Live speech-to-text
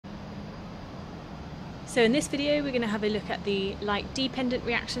So in this video we're going to have a look at the light-dependent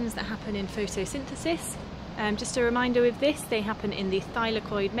reactions that happen in photosynthesis. Just a reminder with this, they happen in the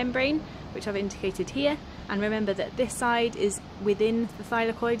thylakoid membrane, which I've indicated here, and remember that this side is within the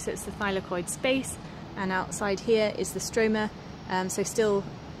thylakoid, so it's the thylakoid space, and outside here is the stroma, so still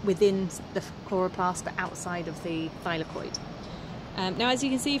within the chloroplast but outside of the thylakoid. Now, as you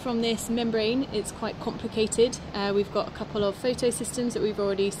can see from this membrane, it's quite complicated. We've got a couple of photosystems that we've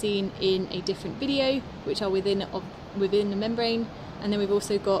already seen in a different video, which are within the membrane, and then we've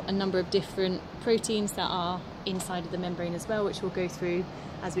also got a number of different proteins that are inside of the membrane as well, which we'll go through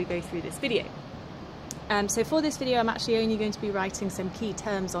as we go through this video. So for this video I'm actually only going to be writing some key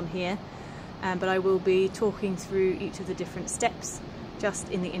terms on here, but I will be talking through each of the different steps just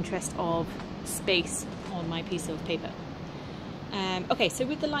in the interest of space on my piece of paper. Okay, so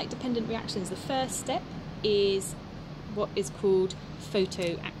with the light-dependent reactions, the first step is what is called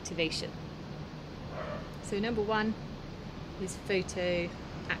photoactivation. So number one is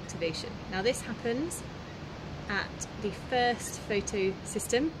photoactivation. Now this happens at the first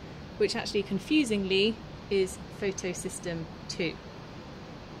photosystem, which actually confusingly is photosystem 2,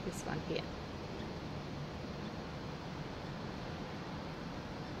 this one here.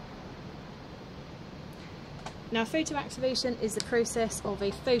 Now, photoactivation is the process of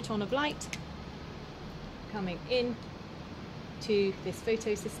a photon of light coming in to this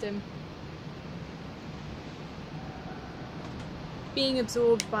photosystem, being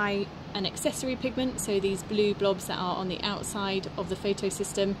absorbed by an accessory pigment, so these blue blobs that are on the outside of the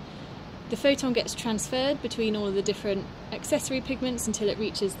photosystem. The photon gets transferred between all of the different accessory pigments until it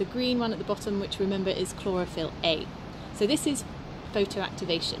reaches the green one at the bottom, which remember is chlorophyll A. So this is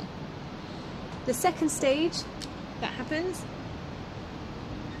photoactivation. The second stage that happens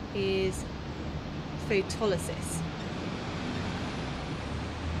is photolysis.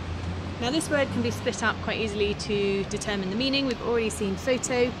 Now this word can be split up quite easily to determine the meaning. We've already seen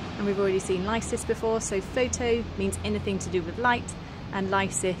photo and we've already seen lysis before. So photo means anything to do with light and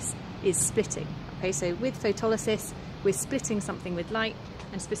lysis is splitting. Okay, so with photolysis we're splitting something with light,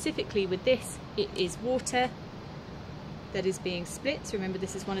 and specifically with this it is water that is being split. So remember,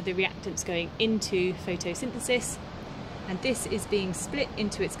 this is one of the reactants going into photosynthesis, and this is being split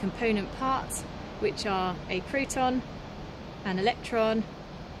into its component parts, which are a proton, an electron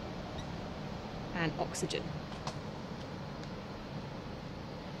and oxygen.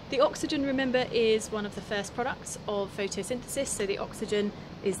 The oxygen, remember, is one of the first products of photosynthesis, so the oxygen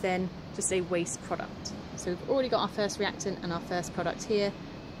is then just a waste product. So we've already got our first reactant and our first product here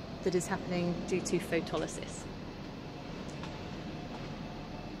that is happening due to photolysis.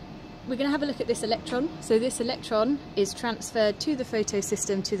 We're going to have a look at this electron. So this electron is transferred to the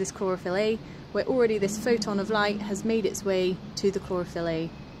photosystem, to this chlorophyll A, where already this photon of light has made its way to the chlorophyll A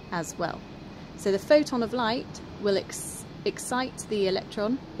as well. So the photon of light will excite the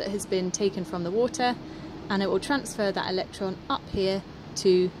electron that has been taken from the water, and it will transfer that electron up here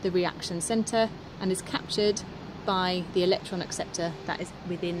to the reaction centre and is captured by the electron acceptor that is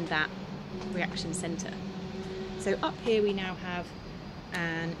within that reaction centre. So up here we now have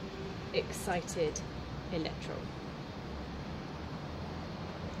an excited electron.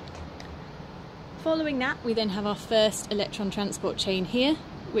 Following that, we then have our first electron transport chain here,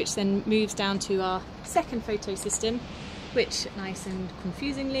 which then moves down to our second photosystem, which, nice and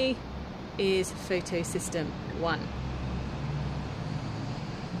confusingly, is photosystem 1.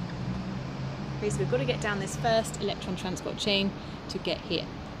 Okay, so we've got to get down this first electron transport chain to get here.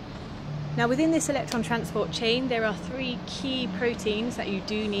 Now, within this electron transport chain there are 3 key proteins that you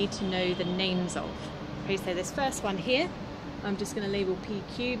do need to know the names of. Okay, so this first one here, I'm just going to label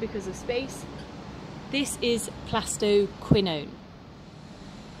PQ because of space. This is plastoquinone.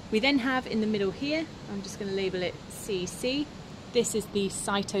 We then have in the middle here, I'm just going to label it CC. This is the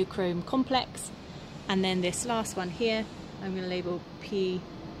cytochrome complex. And then this last one here, I'm going to label PC.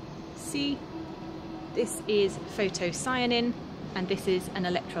 This is photocyanin, and this is an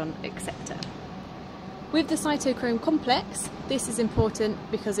electron acceptor. With the cytochrome complex, this is important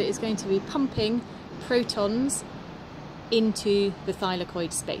because it is going to be pumping protons into the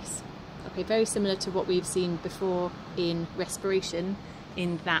thylakoid space. Okay, very similar to what we've seen before in respiration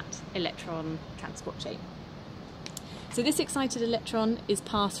in that electron transport chain. So this excited electron is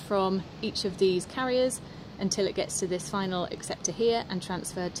passed from each of these carriers until it gets to this final acceptor here and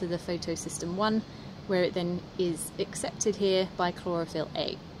transferred to the photosystem 1, where it then is accepted here by chlorophyll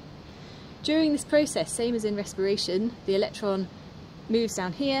A. During this process, same as in respiration, the electron moves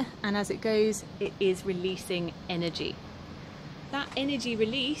down here, and as it goes it is releasing energy. That energy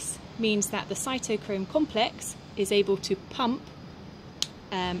release means that the cytochrome complex is able to pump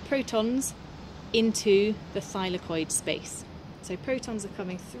protons into the thylakoid space. So protons are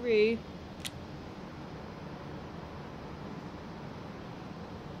coming through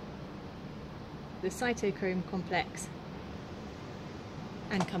the cytochrome complex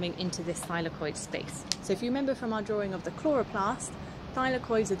and coming into this thylakoid space. So if you remember from our drawing of the chloroplast,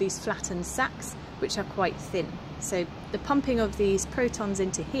 thylakoids are these flattened sacs which are quite thin. So the pumping of these protons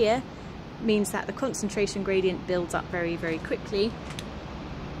into here means that the concentration gradient builds up very, very quickly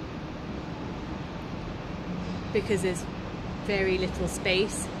because there's very little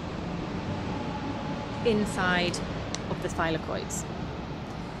space inside of the thylakoids.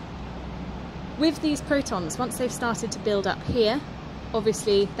 With these protons, once they've started to build up here,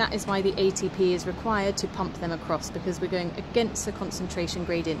 obviously that is why the ATP is required to pump them across, because we're going against the concentration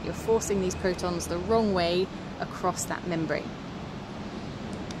gradient. You're forcing these protons the wrong way across that membrane.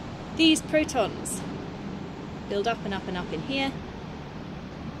 These protons build up and up and up in here,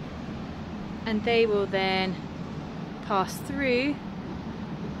 and they will then pass through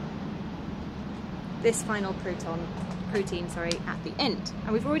this final protein at the end.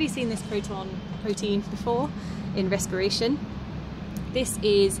 And we've already seen this protein before in respiration. This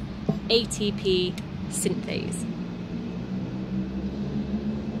is ATP synthase.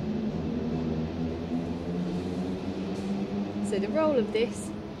 So the role of this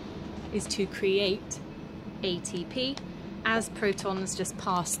is to create ATP as protons just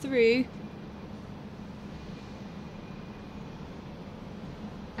pass through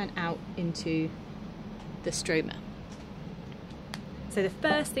and out into the stroma. So the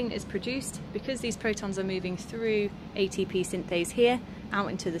first thing that is produced, because these protons are moving through ATP synthase here out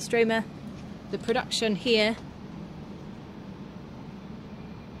into the stroma, the production here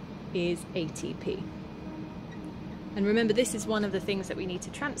is ATP. And remember, this is one of the things that we need to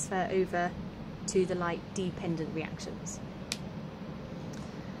transfer over to the light-dependent reactions.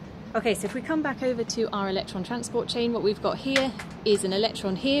 Okay, so if we come back over to our electron transport chain, what we've got here is an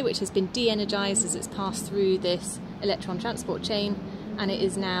electron here which has been de-energized as it's passed through this electron transport chain, and it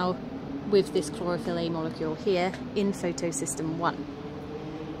is now with this chlorophyll A molecule here in photosystem 1.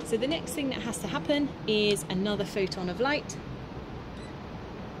 So the next thing that has to happen is another photon of light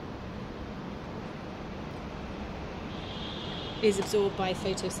is absorbed by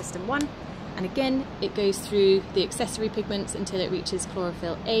photosystem 1, and again it goes through the accessory pigments until it reaches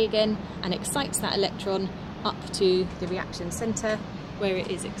chlorophyll A again and excites that electron up to the reaction center where it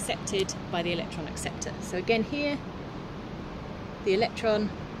is accepted by the electron acceptor. So again here the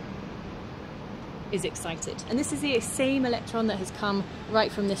electron is excited, and this is the same electron that has come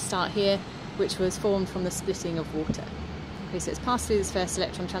right from this start here, which was formed from the splitting of water. Okay, so it's passed through this first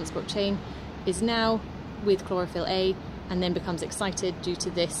electron transport chain, is now with chlorophyll A, and then becomes excited due to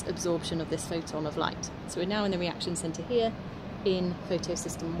this absorption of this photon of light. So we're now in the reaction center here in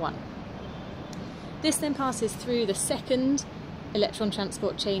photosystem 1. This then passes through the second electron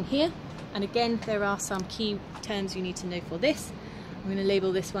transport chain here, and again there are some key terms you need to know for this. I'm going to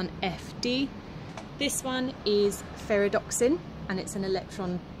label this one FD. This one is ferredoxin, and it's an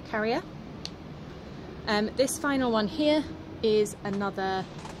electron carrier. This final one here is another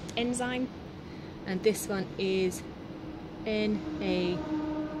enzyme, and this one is NADP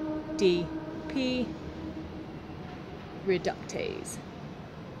reductase.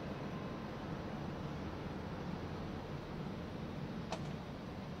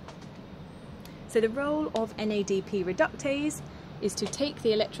 So the role of NADP reductase is to take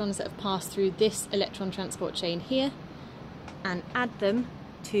the electrons that have passed through this electron transport chain here and add them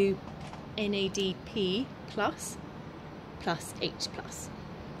to NADP plus H plus.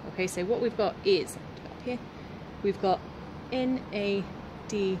 Okay, so what we've got is up here, we've got NADP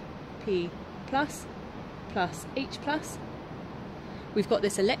plus H plus. We've got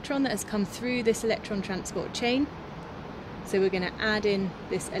this electron that has come through this electron transport chain, so we're going to add in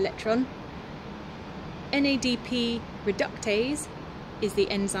this electron. NADP reductase is the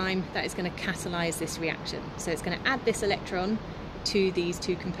enzyme that is going to catalyze this reaction. So it's going to add this electron to these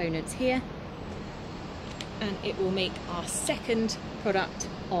two components here, and it will make our second product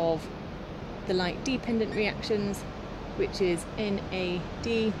of the light-dependent reactions, which is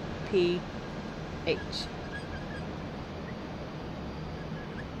NADPH.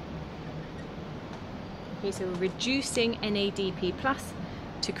 Okay, so we're reducing NADP plus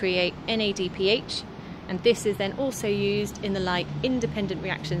to create NADPH, and this is then also used in the light-independent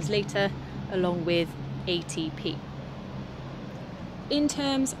reactions later, along with ATP. In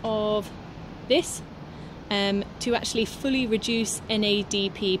terms of this, to actually fully reduce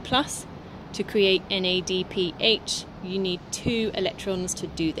NADP plus to create NADPH, you need 2 electrons to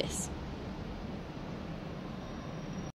do this.